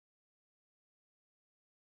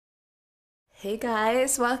Hey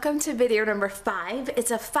guys, welcome to video number 5.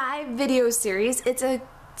 It's a 5-video series. It's a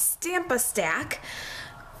Stamp-A-Stack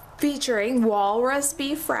featuring Walrus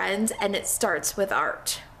Be Friends, and it starts with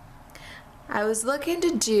art. I was looking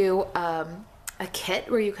to do a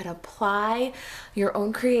kit where you can apply your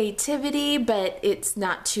own creativity, but it's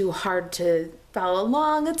not too hard to follow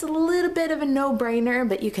along. It's a little bit of a no-brainer,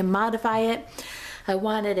 but you can modify it. I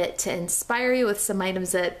wanted it to inspire you with some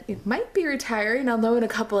items that you might be retiring. I'll know in a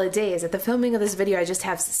couple of days. At the filming of this video, I just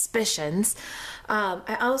have suspicions.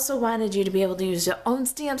 I also wanted you to be able to use your own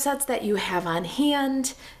stamp sets that you have on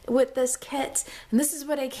hand with this kit. And this is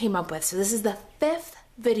what I came up with. So this is the 5th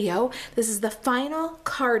video. This is the final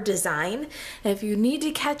card design. And if you need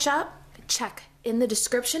to catch up, check in the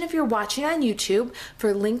description if you're watching on YouTube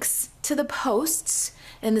for links to the posts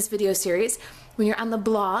in this video series. When you're on the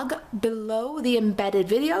blog, below the embedded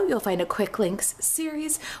video, you'll find a quick links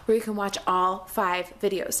series where you can watch all 5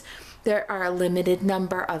 videos. There are a limited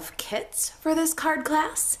number of kits for this card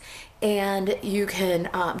class, and you can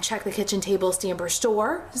check the kitchen table stamper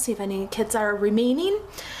store to see if any kits are remaining.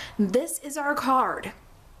 This is our card.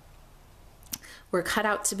 We're cut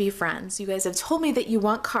out to be friends. You guys have told me that you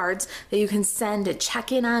want cards that you can send to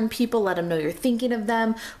check in on people, let them know you're thinking of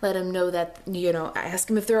them, let them know that, you know, ask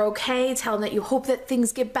them if they're okay, tell them that you hope that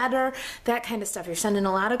things get better, that kind of stuff. You're sending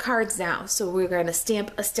a lot of cards now, so we're going to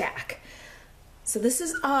stamp a stack. So this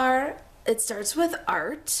is our, it starts with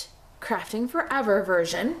art, Crafting Forever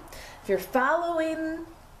version. If you're following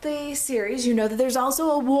the series, you know that there's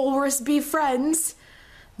also a Walrus Be Friends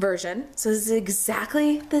version. So this is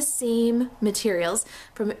exactly the same materials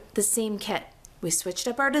from the same kit. We switched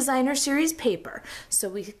up our designer series paper. So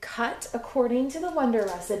we cut, according to the Wonder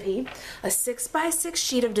recipe, a 6x6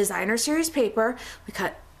 sheet of designer series paper. We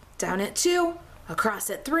cut down at 2, across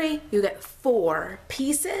at 3. You get 4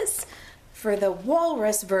 pieces. For the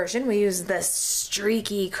Walrus version, we use this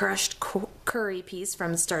streaky crushed curry piece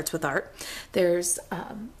from Starts With Art. There's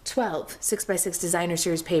 12 6x6 designer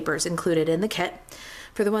series papers included in the kit.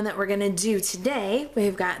 For the one that we're going to do today,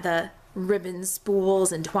 we've got the ribbon,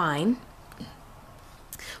 spools, and twine.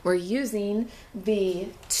 We're using the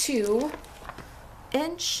 2-inch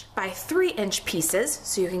by 3-inch pieces,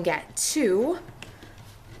 so you can get 2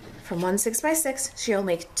 from one 6x6, so you'll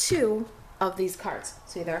make 2 of these cards.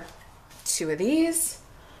 So either 2 of these,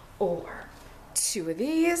 or 2 of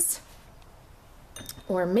these,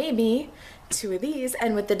 or maybe 2 of these,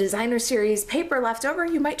 and with the designer series paper left over,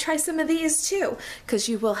 you might try some of these too, because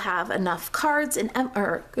you will have enough cards and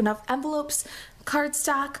enough envelopes,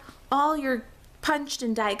 cardstock, all your punched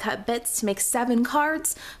and die cut bits to make 7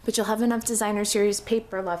 cards, but you'll have enough designer series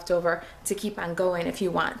paper left over to keep on going if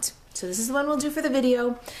you want. So this is the one we'll do for the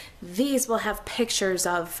video. These we'll have pictures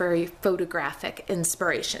of for photographic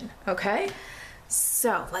inspiration, okay?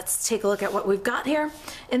 So let's take a look at what we've got here.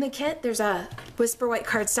 In the kit, there's a Whisper White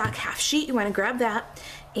cardstock half sheet. You want to grab that,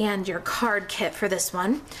 and your card kit for this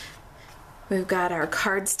one. We've got our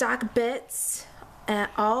cardstock bits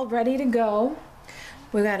all ready to go.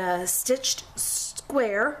 We've got a stitched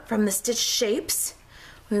square from the Stitch Shapes.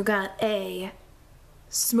 We've got a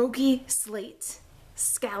smoky slate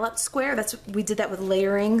scalloped square. We did that with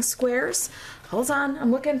layering squares. Hold on,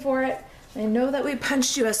 I'm looking for it. I know that we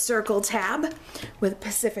punched you a circle tab with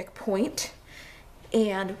Pacific Point,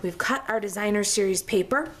 and we've cut our designer series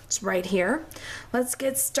paper. It's right here. Let's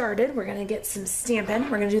get started. We're gonna get some stamping.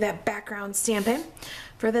 We're gonna do that background stamping.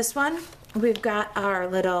 For this one, we've got our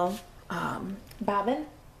little bobbin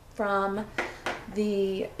from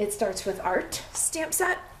the It Starts With Art stamp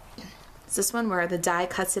set. It's this one where the die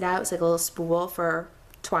cuts it out. It's like a little spool for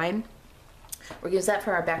twine. We'll use that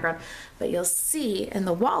for our background, but you'll see in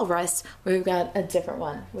the Walrus we've got a different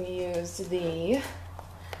one. We used the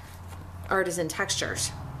Artisan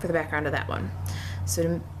Textures for the background of that one. So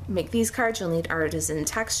to make these cards, you'll need Artisan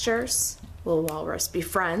Textures. Will Walrus Be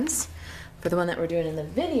Friends? For the one that we're doing in the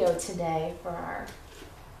video today, for our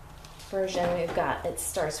version, we've got It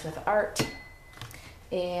Starts With Art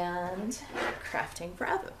and Crafting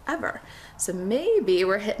Forever. So maybe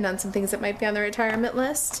we're hitting on some things that might be on the retirement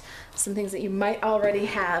list, some things that you might already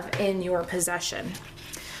have in your possession.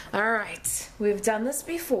 All right, we've done this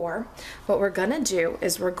before. What we're gonna do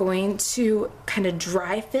is we're going to kind of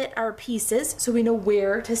dry fit our pieces so we know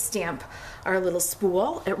where to stamp our little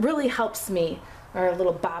spool. It really helps me, our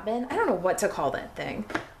little bobbin. I don't know what to call that thing.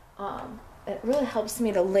 It really helps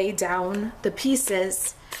me to lay down the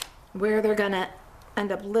pieces where they're gonna end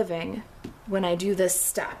up living when I do this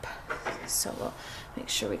step. So we'll make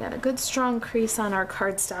sure we got a good strong crease on our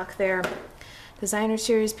cardstock there. Designer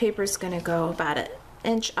series paper is going to go about an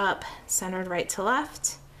inch up, centered right to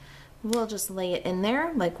left. We'll just lay it in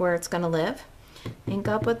there like where it's going to live. ink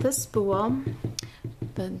up with the spool,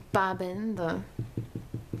 the bobbin, the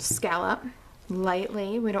scallop,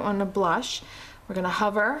 lightly. We don't want to blush. We're going to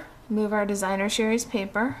hover, move our designer series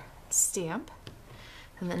paper, stamp.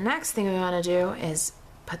 And the next thing we want to do is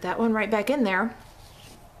put that one right back in there,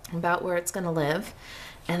 about where it's going to live.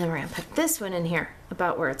 And then we're going to put this one in here,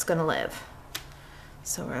 about where it's going to live.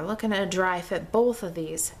 So we're looking at a dry fit both of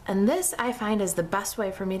these. And this I find is the best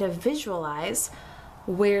way for me to visualize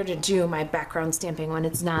where to do my background stamping when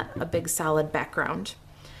it's not a big solid background.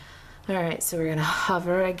 All right, so we're going to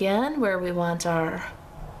hover again where we want our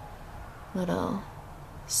little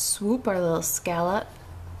swoop, our little scallop.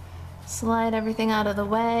 Slide everything out of the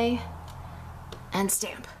way and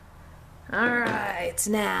stamp. All right,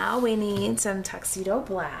 now we need some tuxedo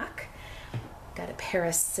black. Got a pair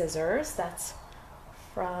of scissors. That's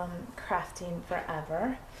from Crafting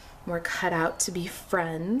Forever. We're cut out to be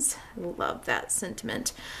friends. Love that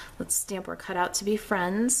sentiment. Let's stamp we're cut out to be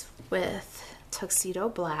friends with tuxedo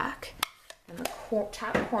black in the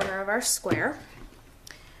top corner of our square.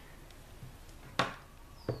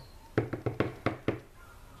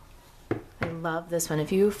 I love this one.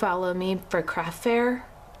 If you follow me for craft fair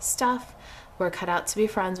stuff, we're cut out to be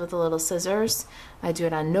friends with the little scissors. I do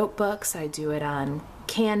it on notebooks, I do it on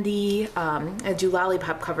candy, I do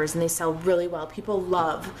lollipop covers, and they sell really well. People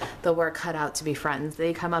love the we're cut out to be friends.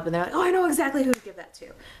 They come up and they're like, oh, I know exactly who to give that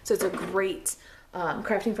to. So it's a great,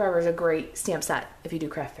 Crafting Forever is a great stamp set if you do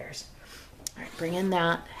craft fairs. All right, bring in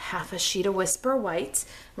that half a sheet of Whisper White.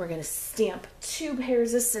 We're gonna stamp 2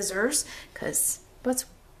 pairs of scissors, because what's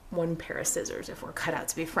 1 pair of scissors if we're cut out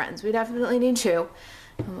to be friends? We definitely need 2.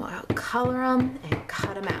 And we'll color them and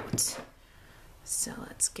cut them out. So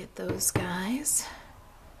let's get those guys.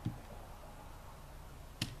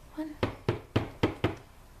 1,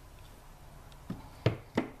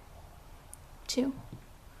 2.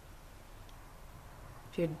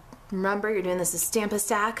 If you remember, you're doing this as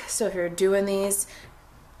Stamp-A-Stack, so if you're doing these,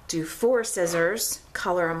 do 4 scissors,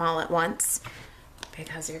 color them all at once,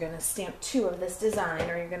 because you're going to stamp 2 of this design,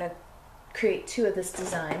 or you're going to create 2 of this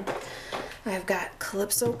design. I've got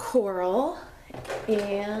Calypso Coral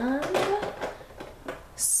and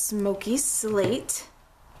Smoky Slate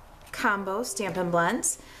combo Stampin'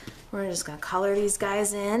 Blends. We're just going to color these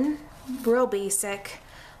guys in, real basic.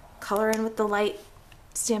 Color in with the light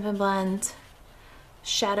Stampin' Blend,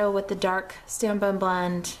 shadow with the dark Stampin'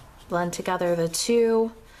 Blend, blend together the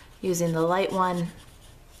 2 using the light one.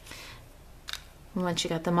 And once you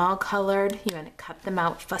got them all colored, you want to cut them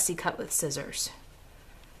out, fussy cut with scissors.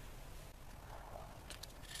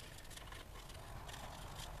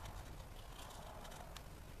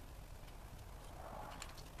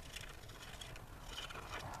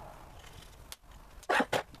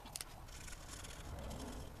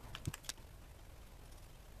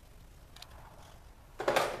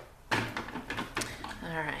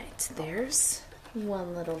 There's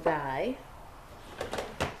one little guy.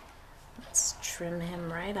 Let's trim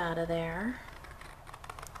him right out of there.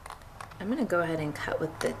 I'm going to go ahead and cut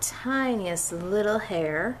with the tiniest little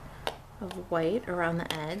hair of white around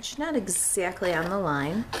the edge, not exactly on the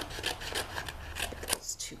line. Get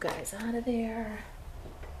those 2 guys out of there.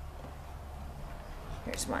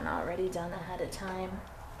 There's one already done ahead of time.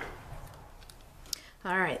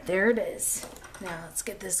 All right, there it is. Now let's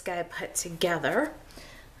get this guy put together.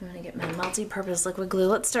 I'm going to get my multi-purpose liquid glue.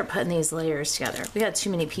 Let's start putting these layers together. We got too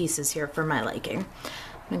many pieces here for my liking.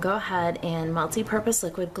 I'm going to go ahead and multi-purpose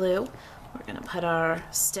liquid glue. We're going to put our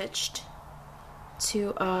stitched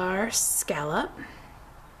to our scallop.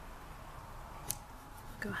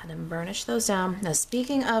 Go ahead and burnish those down. Now,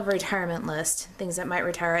 speaking of retirement list, things that might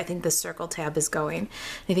retire, I think the circle tab is going.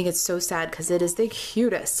 I think it's so sad because it is the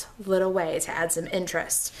cutest little way to add some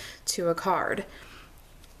interest to a card.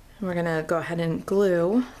 We're gonna go ahead and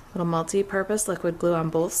glue a little multi-purpose liquid glue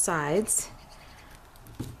on both sides,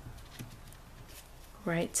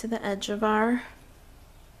 right to the edge of our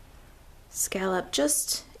scallop,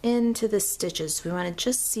 just into the stitches. We want to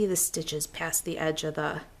just see the stitches past the edge of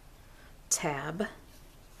the tab,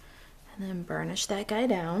 and then burnish that guy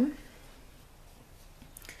down.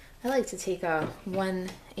 I like to take a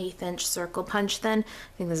 1/8 inch circle punch then.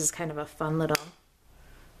 I think this is kind of a fun little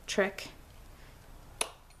trick.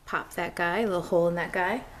 Pop that guy, a little hole in that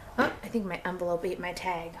guy. Oh, I think my envelope ate my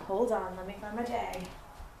tag. Hold on, let me find my tag.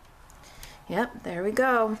 Yep, there we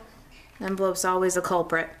go. Envelope's always a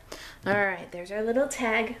culprit. All right, there's our little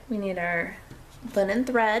tag. We need our linen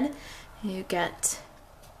thread. You get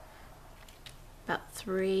about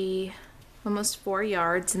 3, almost 4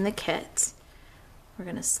 yards in the kit. We're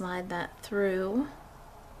gonna slide that through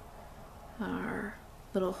our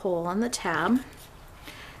little hole on the tab.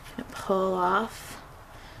 gonna pull off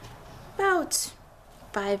about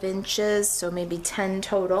 5 inches, so maybe 10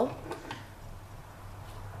 total.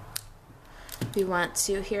 If you want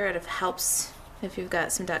to here, it helps if you've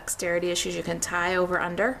got some dexterity issues, you can tie over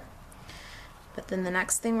under. But then the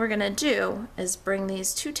next thing we're gonna do is bring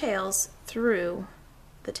these 2 tails through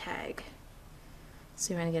the tag.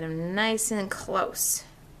 So you wanna get them nice and close.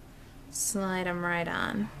 Slide them right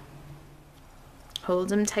on. Hold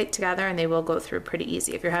them tight together and they will go through pretty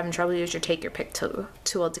easy. If you're having trouble, use your take your pick tool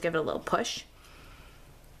to give it a little push.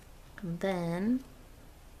 And then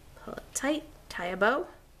pull it tight, tie a bow.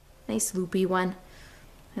 Nice loopy one.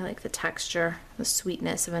 I like the texture, the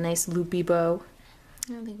sweetness of a nice loopy bow.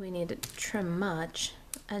 I don't think we need to trim much.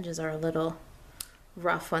 The edges are a little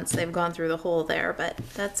rough once they've gone through the hole there, but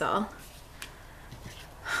that's all.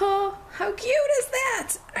 Oh, how cute is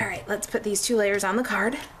that? All right, let's put these 2 layers on the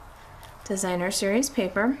card. Designer Series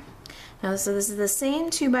paper. Now, so this is the same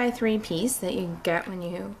 2x3 piece that you get when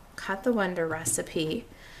you cut the Wonder recipe,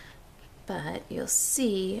 but you'll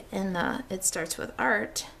see in the, it starts with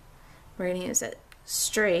art, we're gonna use it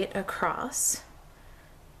straight across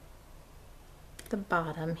the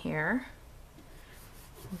bottom here.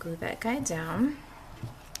 Glue that guy down.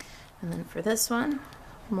 And then for this one,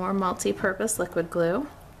 more multi-purpose liquid glue.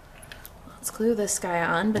 Let's glue this guy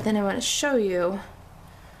on, but then I want to show you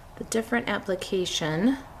the different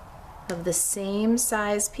application of the same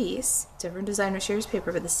size piece, different Designer Series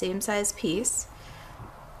paper, but the same size piece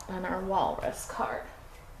on our Walrus card.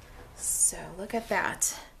 So look at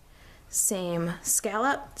that. Same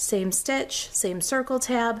scallop, same stitch, same circle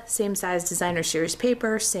tab, same size Designer Series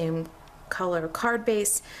paper, same color card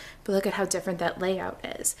base, but look at how different that layout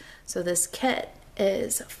is. So this kit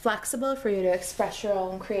is flexible for you to express your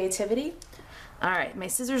own creativity. All right, my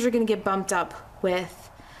scissors are gonna get bumped up with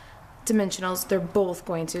dimensionals. They're both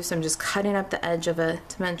going to, so I'm just cutting up the edge of a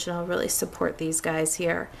dimensional, really support these guys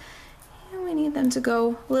here. And we need them to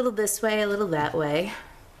go a little this way, a little that way.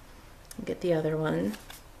 Get the other one.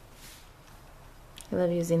 I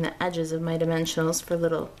love using the edges of my dimensionals for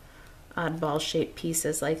little oddball shaped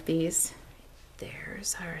pieces like these.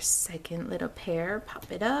 There's our second little pair. Pop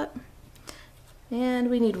it up. And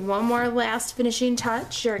we need one more last finishing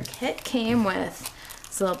touch. Your kit came with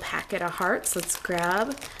this little packet of hearts. Let's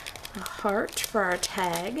grab a heart for our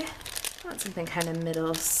tag. I want something kind of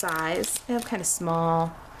middle size. I have kind of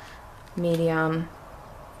small, medium,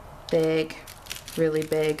 big, really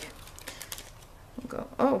big. We'll go,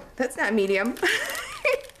 oh, that's not medium.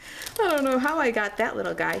 I don't know how I got that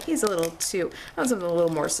little guy. He's a little too, I want something a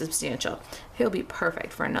little more substantial. He'll be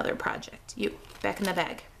perfect for another project. You, back in the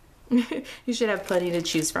bag. You should have plenty to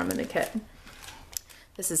choose from in the kit.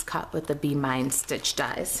 This is cut with the Be Mine stitch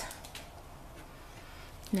dies.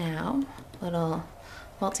 Now, little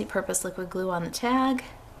multi-purpose liquid glue on the tag.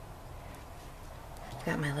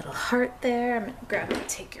 Got my little heart there. I'm gonna grab the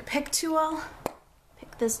take your pick tool.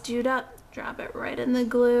 Pick this dude up, drop it right in the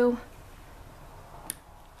glue.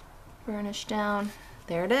 Burnish down.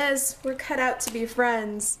 There it is. We're cut out to be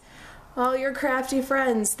friends. All your crafty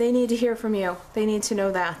friends, they need to hear from you. They need to know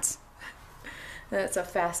that. That's a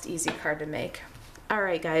fast, easy card to make. All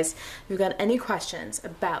right, guys, if you've got any questions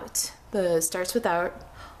about the Starts With Art,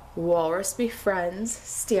 Walrus Be Friends,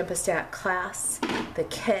 Stamp-A-Stack class, the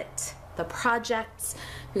kit, the projects, if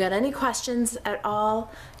you've got any questions at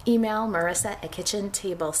all, email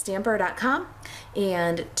marissa@kitchentablestamper.com.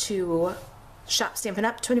 And to shop Stampin'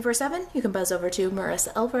 Up 24/7, you can buzz over to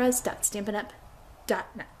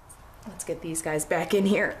marisaalvarez.stampinup.net. Let's get these guys back in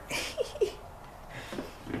here.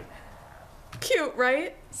 Cute,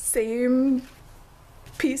 right? Same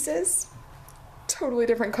pieces, totally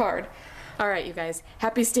different card. All right, you guys,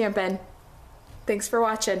 happy stamping. Thanks for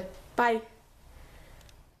watching. Bye.